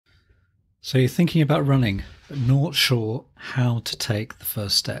So you're thinking about running, but not sure how to take the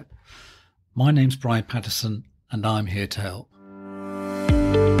first step. My name's Brian Patterson, and I'm here to help.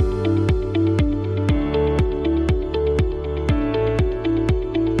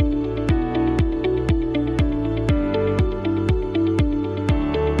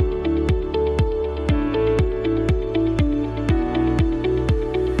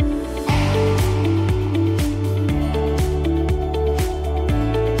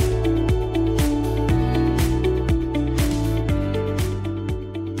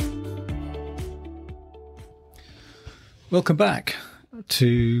 Welcome back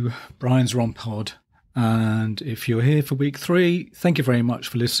to Brian's Ron Pod. And if you're here for week 3, thank you very much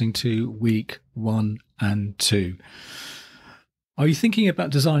for listening to week 1 and 2. Are you thinking about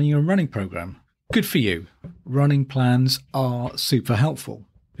designing your running program? Good for you. Running plans are super helpful.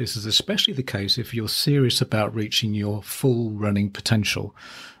 This is especially the case if you're serious about reaching your full running potential.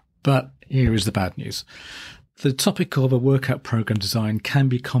 But here is the bad news. The topic of a workout program design can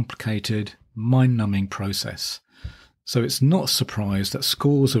be a complicated, mind-numbing process. So it's not a surprise that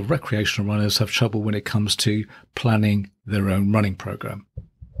scores of recreational runners have trouble when it comes to planning their own running program.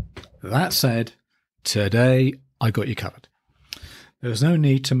 That said, today I got you covered. There's no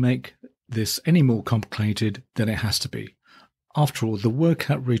need to make this any more complicated than it has to be. After all, the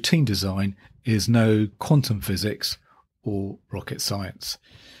workout routine design is no quantum physics or rocket science.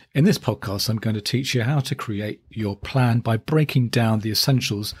 In this podcast, I'm going to teach you how to create your plan by breaking down the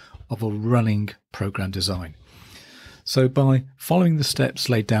essentials of a running program design. So by following the steps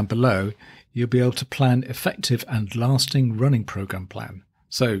laid down below, you'll be able to plan effective and lasting running program plan.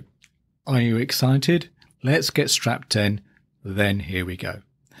 So are you excited? Let's get strapped in. Then here we go.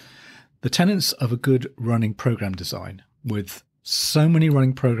 The tenets of a good running program design. With so many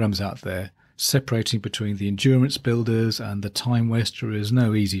running programs out there, separating between the endurance builders and the time waster is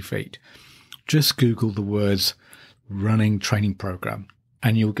no easy feat. Just Google the words running training program,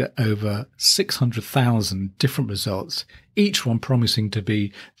 and you'll get over 600,000 different results, each one promising to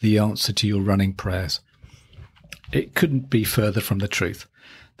be the answer to your running prayers. It couldn't be further from the truth.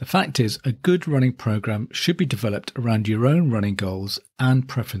 The fact is, a good running program should be developed around your own running goals and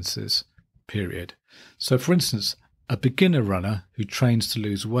preferences, period. So for instance, a beginner runner who trains to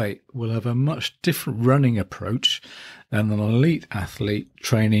lose weight will have a much different running approach than an elite athlete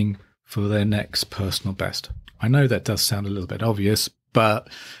training for their next personal best. I know that does sound a little bit obvious, but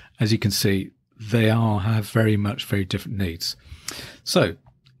as you can see, they have very different needs. So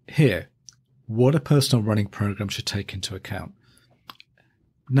here, what a personal running program should take into account.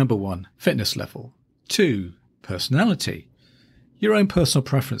 Number 1, fitness level. 2, personality. Your own personal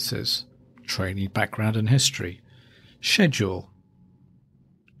preferences, training background and history. Schedule.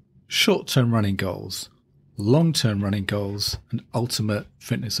 Short-term running goals. Long-term running goals and ultimate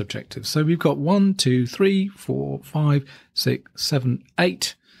fitness objectives. So we've got 1, 2, 3, 4, 5, 6, 7,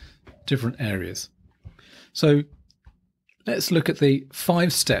 8 different areas. So let's look at the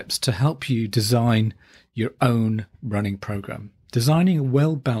 5 steps to help you design your own running program. Designing a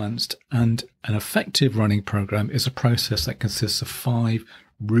well-balanced and an effective running program is a process that consists of 5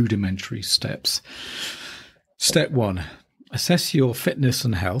 rudimentary steps. Step 1, assess your fitness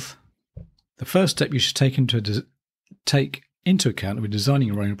and health. The first step you should take into account when designing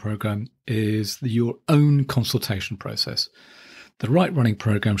a running program is your own consultation process. The right running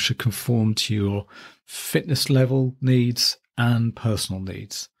program should conform to your fitness level needs and personal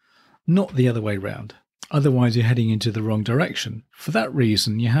needs, not the other way around. Otherwise, you're heading into the wrong direction. For that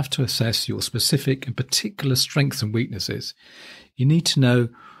reason, you have to assess your specific and particular strengths and weaknesses. You need to know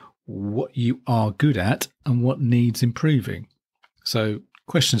what you are good at and what needs improving. So,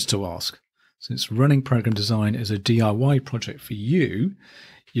 questions to ask. Since running program design is a DIY project for you,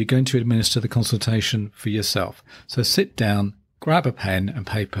 you're going to administer the consultation for yourself. So sit down, grab a pen and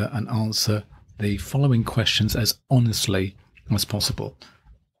paper and answer the following questions as honestly as possible.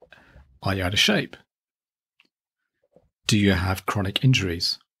 Are you out of shape? Do you have chronic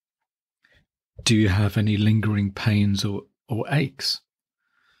injuries? Do you have any lingering pains or aches?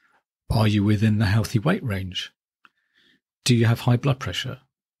 Are you within the healthy weight range? Do you have high blood pressure?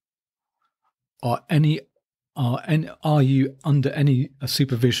 Are you under any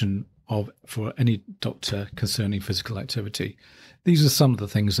supervision for any doctor concerning physical activity? These are some of the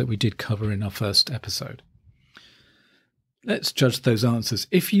things that we did cover in our first episode. Let's judge those answers.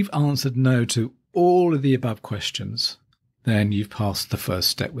 If you've answered no to all of the above questions, then you've passed the first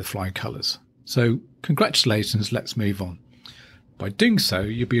step with flying colours. So congratulations, let's move on. By doing so,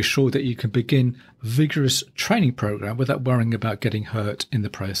 you'll be assured that you can begin a vigorous training program without worrying about getting hurt in the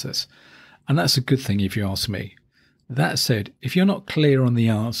process. And that's a good thing if you ask me. That said, if you're not clear on the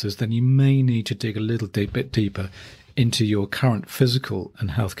answers, then you may need to dig a little bit deeper into your current physical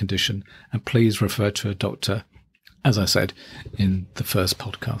and health condition, and please refer to a doctor, as I said in the first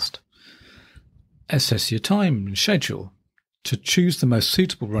podcast. Assess your time and schedule. To choose the most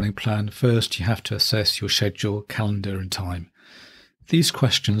suitable running plan, first you have to assess your schedule, calendar and time. These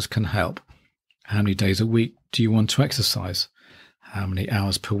questions can help. How many days a week do you want to exercise? How many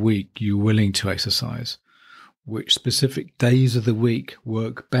hours per week are you willing to exercise? Which specific days of the week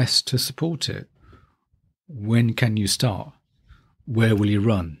work best to support it? When can you start? Where will you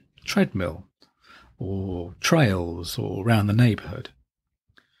run? Treadmill or trails or around the neighbourhood?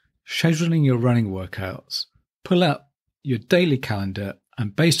 Scheduling your running workouts. Pull out your daily calendar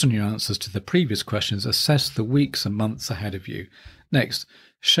and, based on your answers to the previous questions, assess the weeks and months ahead of you. Next,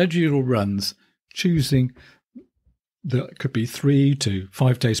 schedule your runs, choosing that could be 3 to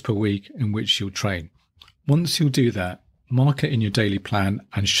 5 days per week in which you'll train. Once you'll do that, mark it in your daily plan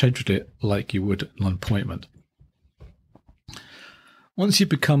and schedule it like you would an appointment. Once you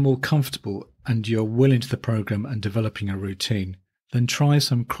become more comfortable and you're well into the program and developing a routine, then try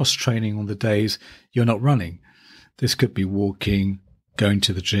some cross-training on the days you're not running. This could be walking, going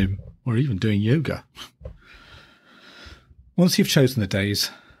to the gym, or even doing yoga. Once you've chosen the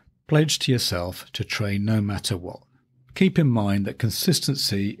days, pledge to yourself to train no matter what. Keep in mind that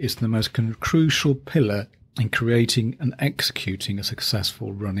consistency is the most crucial pillar in creating and executing a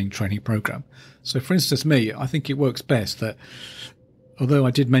successful running training program. So, for instance, me, I think it works best that, although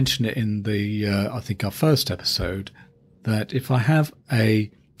I did mention it in I think our first episode, that if I have a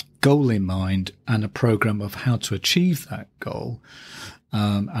goal in mind and a program of how to achieve that goal,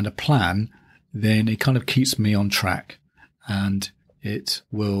 and a plan, then it kind of keeps me on track, and it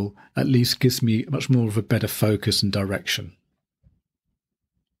will at least gives me much more of a better focus and direction.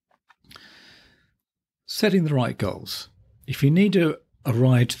 Setting the right goals. If you need a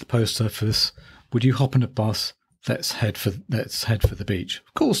ride to the post office, would you hop on a bus? Let's head for the beach.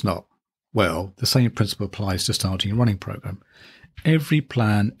 Of course not. Well, the same principle applies to starting a running program. Every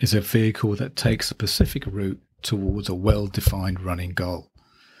plan is a vehicle that takes a specific route towards a well-defined running goal.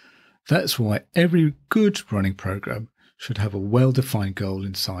 That's why every good running program should have a well-defined goal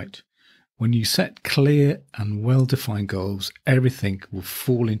in sight. When you set clear and well-defined goals, everything will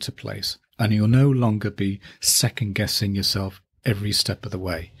fall into place, and you'll no longer be second-guessing yourself every step of the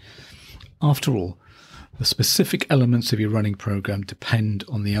way. After all, the specific elements of your running program depend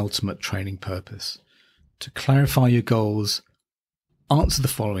on the ultimate training purpose. To clarify your goals, answer the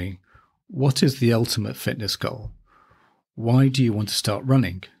following. What is the ultimate fitness goal? Why do you want to start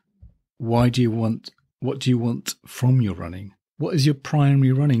running? What do you want from your running? What is your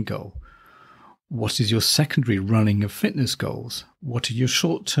primary running goal? What is your secondary running and fitness goals? What are your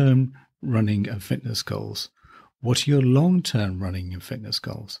short-term running and fitness goals? What are your long-term running and fitness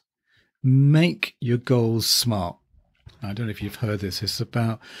goals? Make your goals smart. I don't know if you've heard this. It's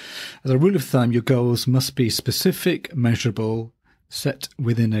about, as a rule of thumb, your goals must be specific, measurable, set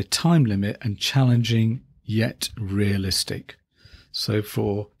within a time limit, and challenging yet realistic. So,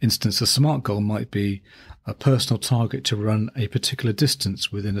 for instance, a SMART goal might be a personal target to run a particular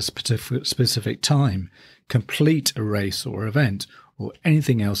distance within a specific time, complete a race or event, or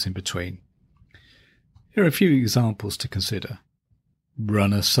anything else in between. Here are a few examples to consider.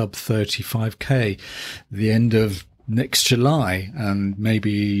 Run a sub 35k the end of next July, and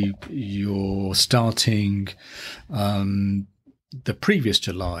maybe you're starting the previous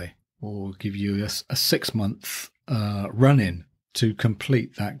July, or give you a 6-month run-in to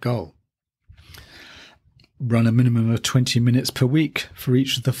complete that goal. Run a minimum of 20 minutes per week for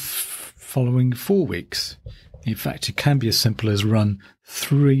each of the following 4 weeks. In fact, it can be as simple as run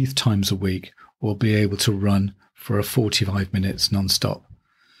 3 times a week, or be able to run for 45 minutes non-stop.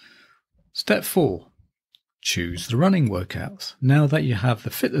 Step 4. Choose the running workouts. Now that you have the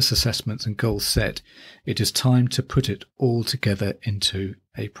fitness assessments and goals set, it is time to put it all together into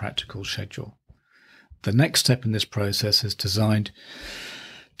a practical schedule. The next step in this process is design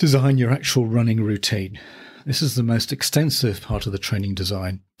your actual running routine. This is the most extensive part of the training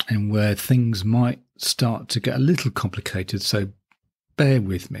design, and where things might start to get a little complicated, so bear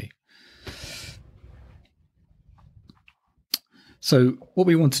with me. So what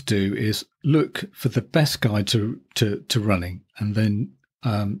we want to do is look for the best guide to running, and then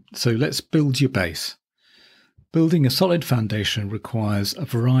so let's build your base. Building a solid foundation requires a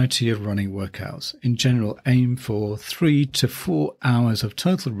variety of running workouts. In general, aim for 3 to 4 hours of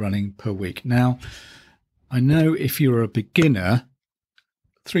total running per week. Now, I know if you're a beginner,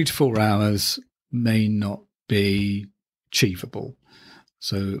 3 to 4 hours may not be achievable.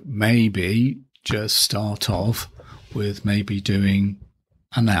 So maybe just start off with maybe doing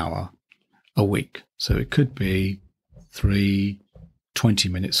an hour a week. So it could be 3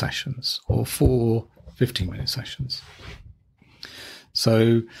 20-minute sessions or 4 15-minute sessions.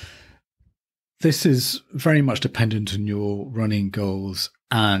 So this is very much dependent on your running goals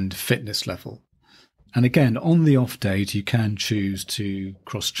and fitness level. And again, on the off days, you can choose to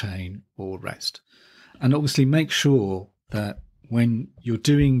cross-train or rest. And obviously make sure that when you're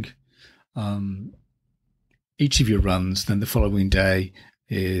doing each of your runs, then the following day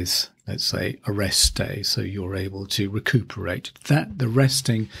is, let's say, a rest day, so you're able to recuperate. That the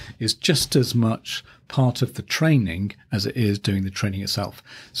resting is just as much part of the training as it is doing the training itself.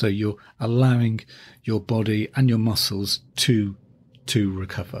 So you're allowing your body and your muscles to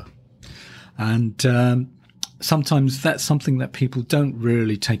recover. And sometimes that's something that people don't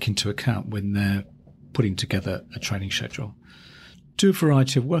really take into account when they're putting together a training schedule. Do a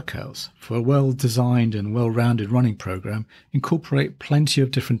variety of workouts. For a well-designed and well-rounded running program, incorporate plenty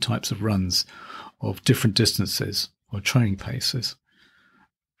of different types of runs of different distances or training paces.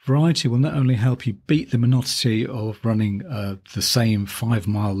 Variety will not only help you beat the monotony of running the same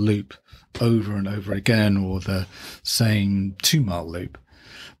 5-mile loop over and over again, or the same 2-mile loop,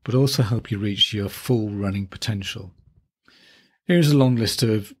 but also help you reach your full running potential. Here's a long list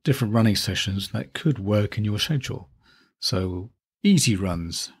of different running sessions that could work in your schedule. So easy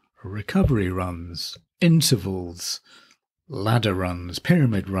runs, recovery runs, intervals, ladder runs,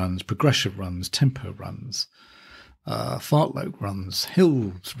 pyramid runs, progressive runs, tempo runs, fartlek runs,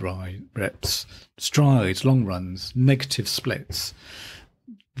 hills reps, strides, long runs, negative splits.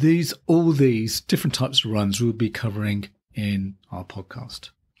 All these different types of runs we'll be covering in our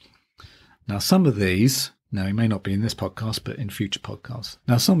podcast. Now, some of these, it may not be in this podcast, but in future podcasts.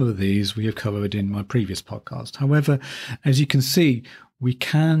 Now, some of these we have covered in my previous podcast. However, as you can see, we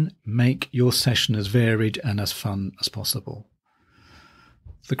can make your session as varied and as fun as possible.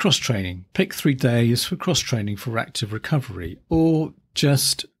 The cross-training. Pick 3 days for cross-training for active recovery, or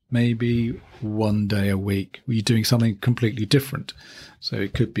just maybe 1 day a week where you're doing something completely different. So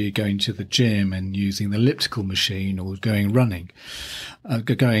it could be going to the gym and using the elliptical machine, or going rowing,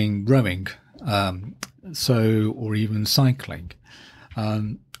 or even cycling,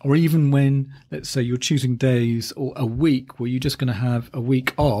 or even when, let's say, you're choosing days or a week where you're just going to have a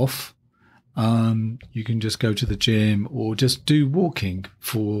week off. You can just go to the gym or just do walking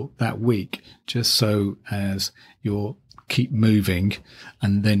for that week, just so as you'll keep moving,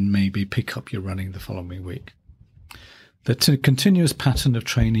 and then maybe pick up your running the following week. The continuous pattern of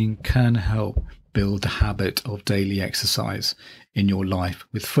training can help build the habit of daily exercise in your life,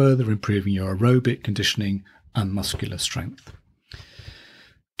 with further improving your aerobic conditioning and muscular strength.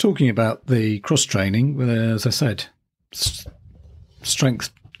 Talking about the cross-training, as I said,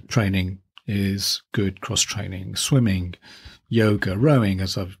 strength training is good cross-training. Swimming, yoga, rowing,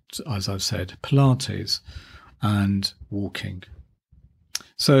 as I've said, Pilates, and walking.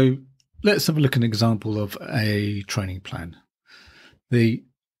 So let's have a look at an example of a training plan. The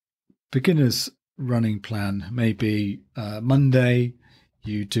beginner's running plan may be Monday,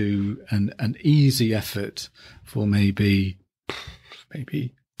 you do an easy effort for maybe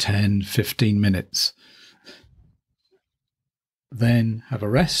 10, 15 minutes. Then have a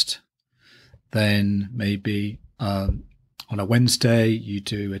rest. Then maybe on a Wednesday, you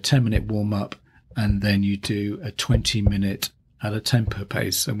do a 10-minute warm-up, and then you do a 20-minute at a tempo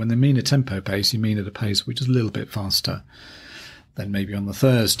pace. And when they mean a tempo pace, you mean at a pace which is a little bit faster. Then maybe on the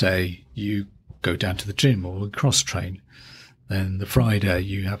Thursday, you go down to the gym or cross-train. Then the Friday,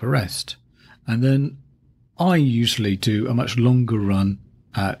 you have a rest. And then I usually do a much longer run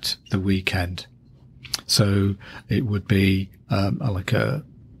at the weekend. So it would be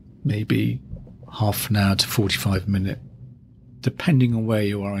maybe half an hour to 45 minutes, depending on where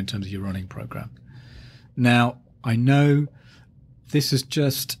you are in terms of your running program. Now, I know this is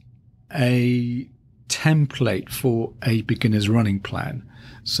just a template for a beginner's running plan,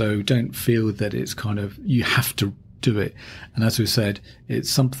 so don't feel that it's you have to do it. And as we said, it's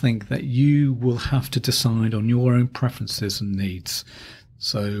something that you will have to decide on your own preferences and needs.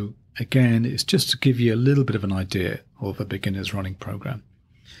 So again, it's just to give you a little bit of an idea of a beginner's running program.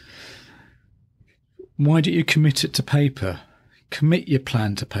 Why don't you commit it to paper? Commit your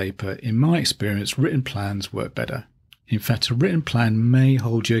plan to paper. In my experience, written plans work better. In fact, a written plan may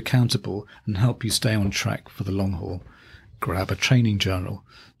hold you accountable and help you stay on track for the long haul. Grab a training journal,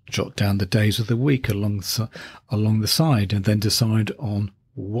 jot down the days of the week along the side, and then decide on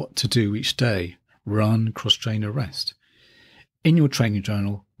what to do each day. Run, cross-train, or rest. In your training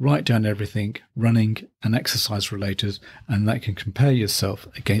journal, write down everything running and exercise related, and that can compare yourself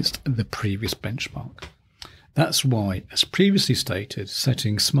against the previous benchmark. That's why, as previously stated,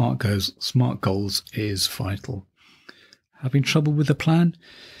 setting smart goals is vital. Having trouble with a plan?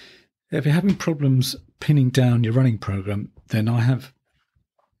 If you're having problems pinning down your running program, then I have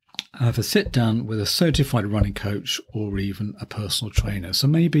a sit down with a certified running coach or even a personal trainer. So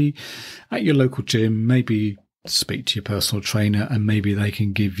maybe at your local gym, maybe speak to your personal trainer, and maybe they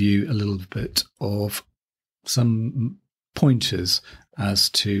can give you a little bit of some pointers as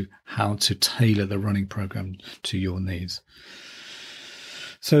to how to tailor the running program to your needs.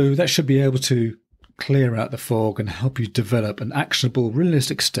 So that should be able to clear out the fog and help you develop an actionable,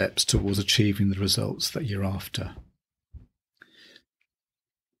 realistic steps towards achieving the results that you're after.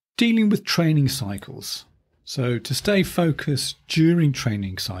 Dealing with training cycles. So to stay focused during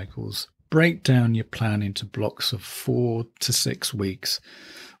training cycles, break down your plan into blocks of 4 to 6 weeks,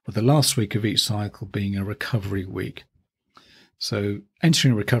 with the last week of each cycle being a recovery week. So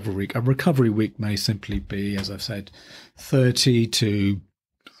entering a recovery week may simply be, as I've said, 30 to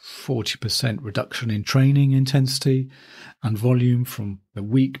 40% reduction in training intensity and volume from the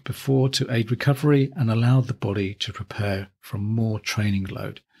week before to aid recovery and allow the body to prepare for more training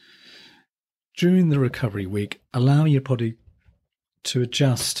load. During the recovery week, allow your body to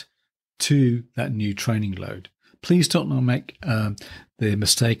adjust to that new training load. Please don't make the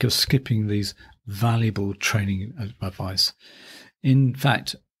mistake of skipping these valuable training advice. In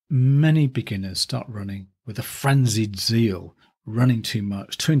fact, many beginners start running with a frenzied zeal, running too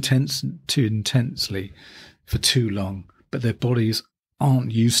much, too intensely for too long, but their bodies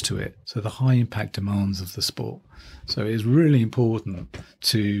aren't used to it. So the high impact demands of the sport. So it's really important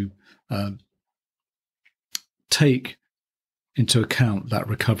to take into account that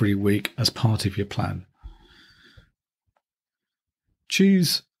recovery week as part of your plan.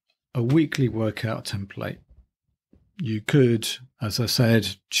 Choose a weekly workout template. You could, as I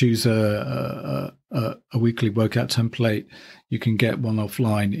said, choose a weekly workout template. You can get one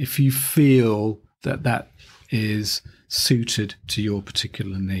offline if you feel that is suited to your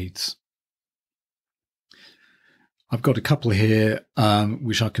particular needs. I've got a couple here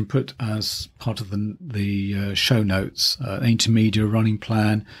which I can put as part of the show notes, an intermediate running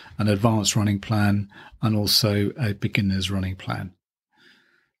plan, an advanced running plan, and also a beginner's running plan.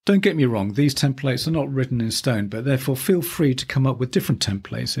 Don't get me wrong, these templates are not written in stone, but therefore feel free to come up with different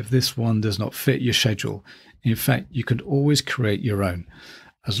templates if this one does not fit your schedule. In fact, you can always create your own,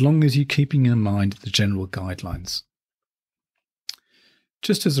 as long as you're keeping in mind the general guidelines.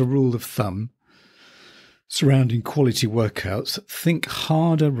 Just as a rule of thumb, surrounding quality workouts, think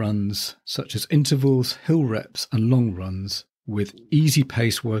harder runs such as intervals, hill reps and long runs with easy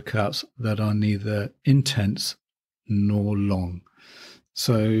pace workouts that are neither intense nor long.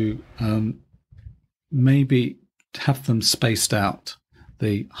 So maybe have them spaced out,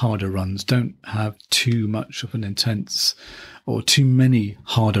 the harder runs. Don't have too much of an intense or too many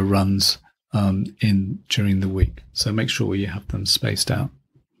harder runs during the week. So make sure you have them spaced out.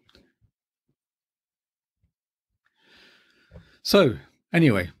 So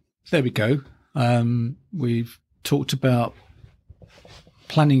anyway, there we go. We've talked about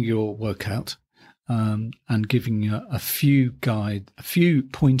planning your workout and giving you a few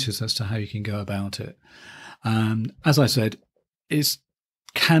pointers as to how you can go about it. As I said, it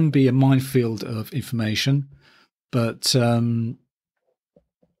can be a minefield of information, but go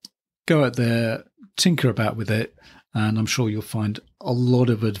out there, tinker about with it, and I'm sure you'll find a lot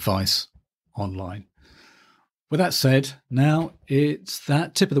of advice online. With that said, now it's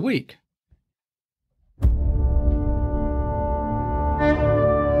that tip of the week.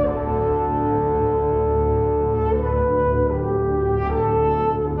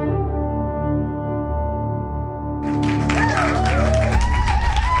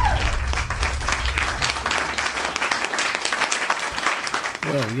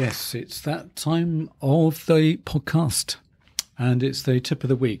 Well, yes, it's that time of the podcast, and it's the tip of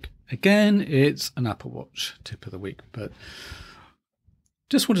the week. Again, it's an Apple Watch tip of the week, but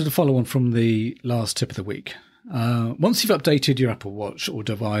just wanted to follow on from the last tip of the week. Once you've updated your Apple Watch or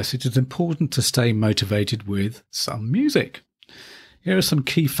device, it is important to stay motivated with some music. Here are some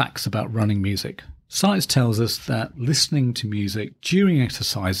key facts about running music. Science tells us that listening to music during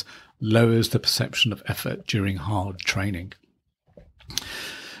exercise lowers the perception of effort during hard training,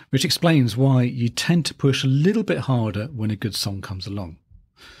 which explains why you tend to push a little bit harder when a good song comes along.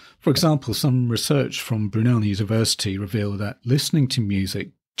 For example, some research from Brunel University revealed that listening to music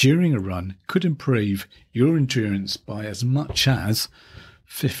during a run could improve your endurance by as much as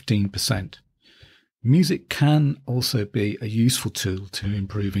 15%. Music can also be a useful tool to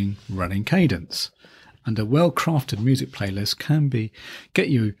improving running cadence, and a well-crafted music playlist can get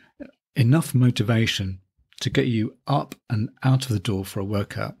you enough motivation to get you up and out of the door for a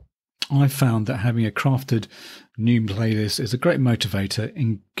workout. I found that having a crafted new playlist is a great motivator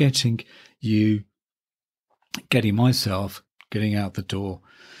in getting myself getting out the door.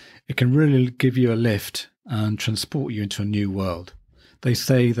 It can really give you a lift and transport you into a new world. They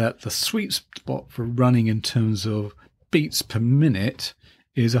say that the sweet spot for running in terms of beats per minute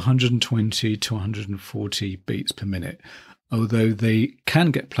is 120 to 140 beats per minute, although they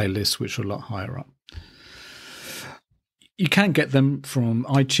can get playlists which are a lot higher up. You can get them from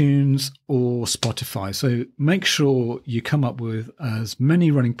iTunes or Spotify, so make sure you come up with as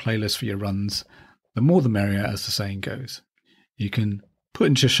many running playlists for your runs. The more the merrier, as the saying goes. You can put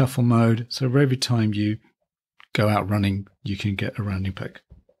into shuffle mode, so every time you go out running, you can get a running pick.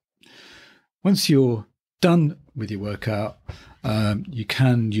 Once you're done with your workout, you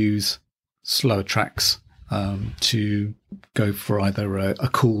can use slower tracks to go for either a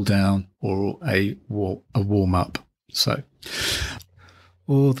cool down or a warm up. So,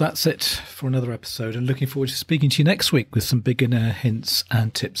 well, that's it for another episode, and looking forward to speaking to you next week with some beginner hints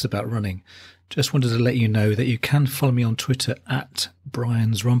and tips about running. Just wanted to let you know that you can follow me on Twitter at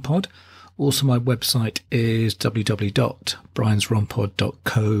Brian's Run Pod. Also, my website is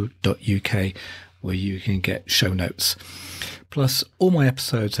www.briansrunpod.co.uk, where you can get show notes. Plus, all my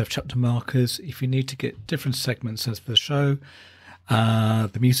episodes have chapter markers if you need to get different segments as for the show.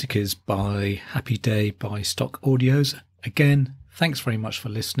 The music is by Happy Day by Stock Audios. Again, thanks very much for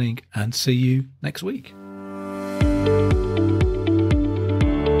listening, and see you next week.